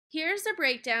Here's a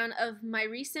breakdown of my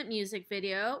recent music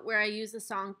video where I use the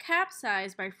song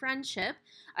Capsize by Friendship.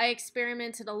 I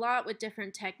experimented a lot with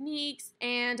different techniques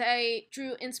and I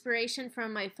drew inspiration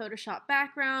from my Photoshop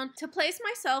background. To place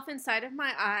myself inside of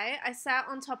my eye, I sat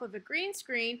on top of a green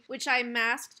screen which I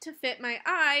masked to fit my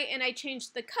eye, and I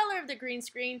changed the color of the green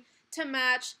screen to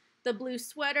match the blue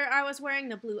sweater I was wearing,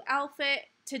 the blue outfit,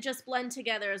 to just blend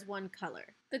together as one color.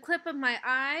 The clip of my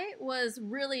eye was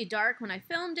really dark when I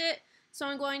filmed it, so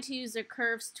I'm going to use the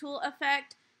curves tool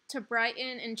effect to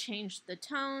brighten and change the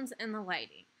tones and the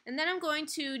lighting. And then I'm going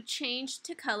to change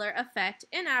to color effect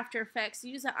in After Effects,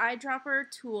 use the eyedropper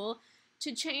tool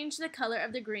to change the color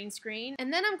of the green screen.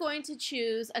 And then I'm going to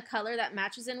choose a color that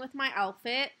matches in with my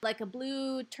outfit, like a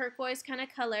blue turquoise kind of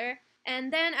color.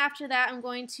 And then after that, I'm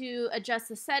going to adjust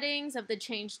the settings of the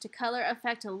change to color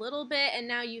effect a little bit. And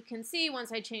now you can see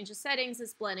once I change the settings,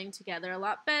 it's blending together a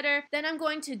lot better. Then I'm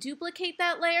going to duplicate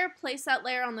that layer, place that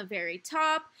layer on the very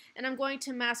top, and I'm going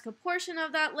to mask a portion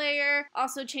of that layer,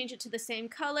 also change it to the same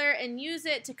color, and use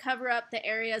it to cover up the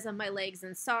areas of my legs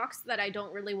and socks that I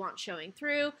don't really want showing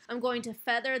through. I'm going to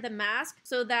feather the mask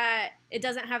so that it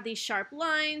doesn't have these sharp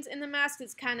lines in the mask.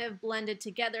 It's kind of blended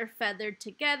together, feathered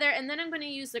together. And then I'm going to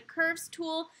use the curves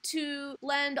tool to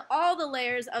blend all the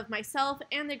layers of myself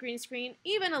and the green screen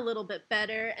even a little bit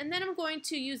better. And then I'm going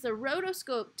to use the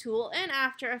rotoscope tool in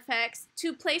After Effects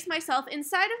to place myself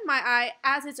inside of my eye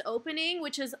as it's opening,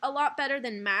 which is a lot better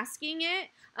than masking it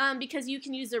because you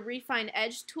can use the refine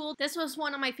edge tool. This was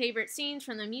one of my favorite scenes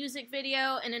from the music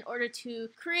video, and in order to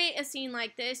create a scene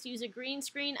like this, use a green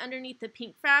screen underneath the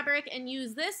pink fabric and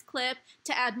use this clip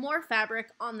to add more fabric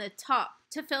on the top.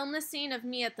 To film the scene of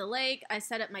me at the lake, I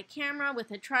set up my camera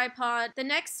with a tripod. The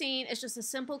next scene is just a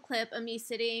simple clip of me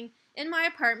sitting in my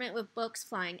apartment with books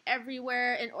flying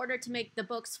everywhere. In order to make the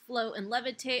books float and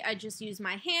levitate, I just used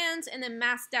my hands and then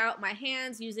masked out my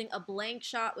hands using a blank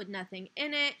shot with nothing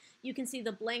in it. You can see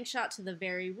the blank shot to the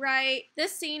very right.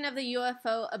 This scene of the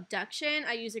UFO abduction,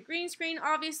 I used a green screen,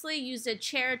 obviously, used a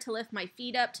chair to lift my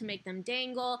feet up to make them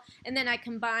dangle, and then I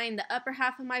combined the upper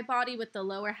half of my body with the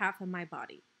lower half of my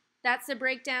body. That's a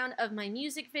breakdown of my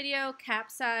music video,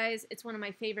 Capsize. It's one of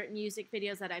my favorite music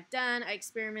videos that I've done. I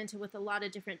experimented with a lot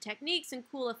of different techniques and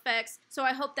cool effects, so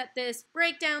I hope that this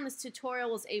breakdown, this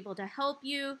tutorial was able to help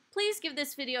you. Please give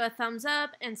this video a thumbs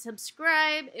up and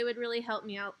subscribe. It would really help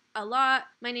me out a lot.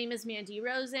 My name is Mandy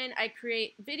Rosen. I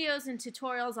create videos and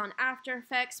tutorials on After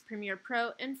Effects, Premiere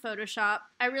Pro, and Photoshop.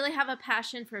 I really have a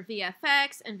passion for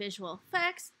VFX and visual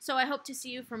effects, so I hope to see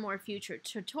you for more future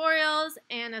tutorials,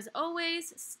 and as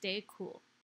always, stay cool.